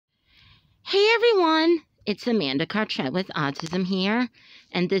Hey everyone, it's Amanda Cartrette with Autism here,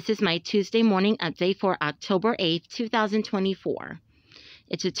 and this is my Tuesday morning update for October 8th, 2024.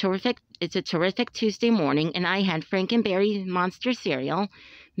 It's a terrific Tuesday morning, and I had Frankenberry Monster cereal,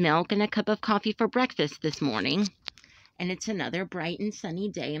 milk, and a cup of coffee for breakfast this morning. And it's another bright and sunny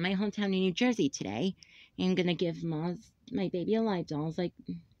day in my hometown in New Jersey today. I'm gonna give my baby a live doll,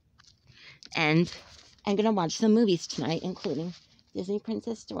 and I'm gonna watch some movies tonight, including Disney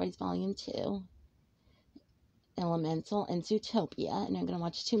Princess Stories Volume 2, Elemental, and Zootopia. And I'm going to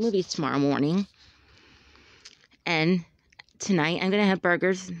watch 2 movies tomorrow morning. And tonight, I'm going to have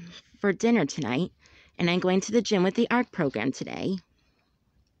burgers for dinner tonight. And I'm going to the gym with the ARC program today.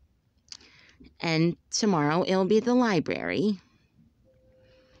 And tomorrow, it'll be the library.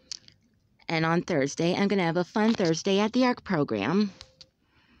 And on Thursday, I'm going to have a fun Thursday at the ARC program.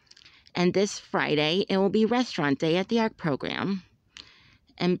 And this Friday, it will be restaurant day at the ARC program.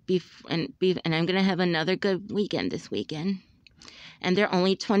 And I'm going to have another good weekend this weekend. And there are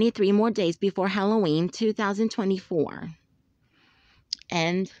only 23 more days before Halloween 2024.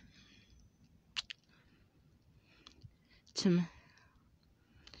 And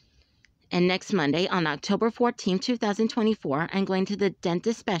next Monday, on October 14, 2024, I'm going to the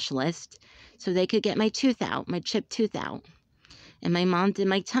dentist specialist so they could get my tooth out, my chipped tooth out. And my mom did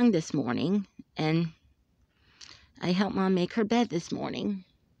my tongue this morning, and I helped Mom make her bed this morning.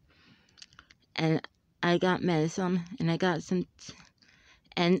 And I got medicine, and I got some,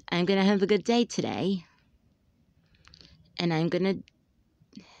 and I'm going to have a good day today. And and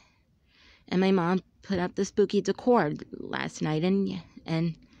my mom put up the spooky decor last night,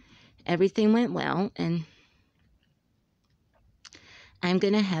 and everything went well, and I'm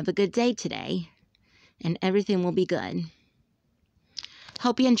going to have a good day today, and everything will be good.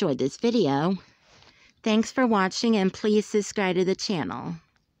 Hope you enjoyed this video. Thanks for watching, and please subscribe to the channel.